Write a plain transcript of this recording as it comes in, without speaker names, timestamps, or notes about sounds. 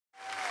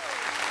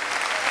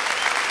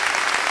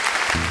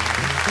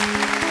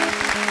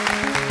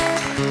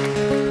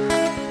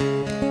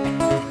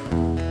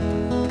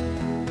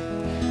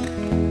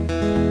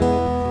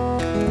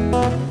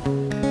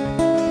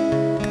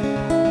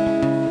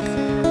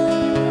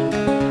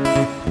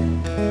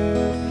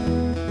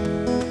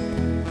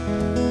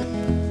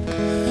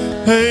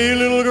Hey,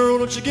 little girl,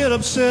 don't you get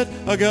upset.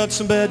 I got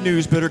some bad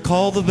news, better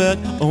call the vet.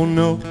 Oh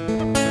no,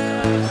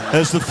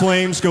 as the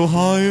flames go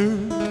higher.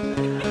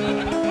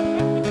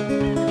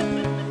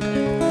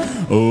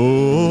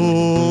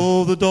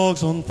 Oh, the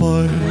dog's on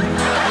fire.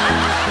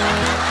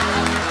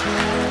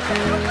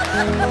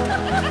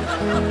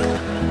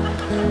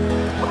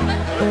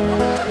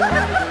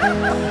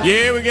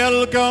 Yeah, we gotta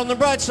look on the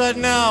bright side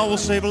now. We'll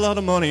save a lot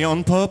of money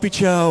on puppy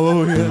chow,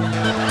 oh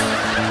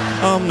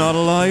yeah. I'm not a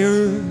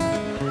liar.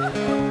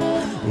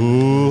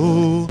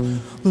 Oh,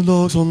 the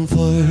dog's on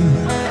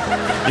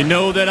fire. You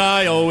know that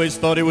I always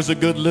thought he was a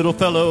good little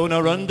fellow.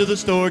 Now run to the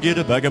store, get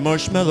a bag of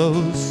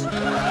marshmallows.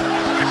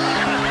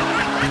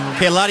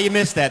 Okay, a lot of you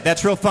missed that.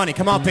 That's real funny.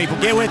 Come on, people,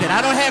 get with it.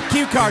 I don't have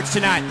cue cards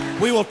tonight.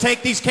 We will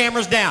take these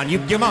cameras down. You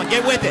come on,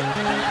 get with it.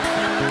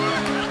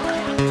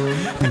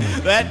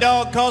 That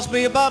dog cost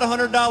me about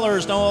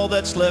 $100. Now all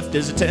that's left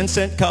is a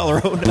 10-cent collar.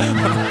 Oh, no.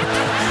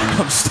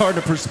 I'm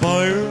starting to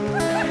perspire.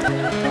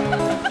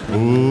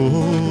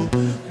 Oh,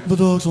 the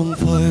dog's on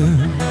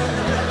fire.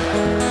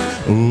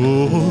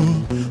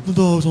 Oh, the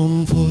dog's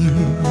on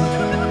fire.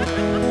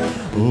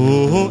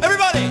 Oh,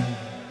 everybody!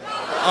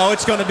 Oh,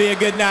 it's going to be a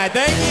good night.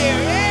 Thank you.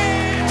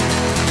 Yeah.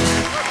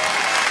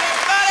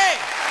 Everybody!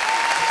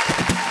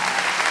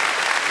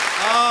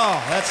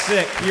 Oh, that's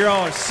sick. You're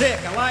all sick.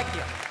 I like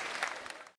you.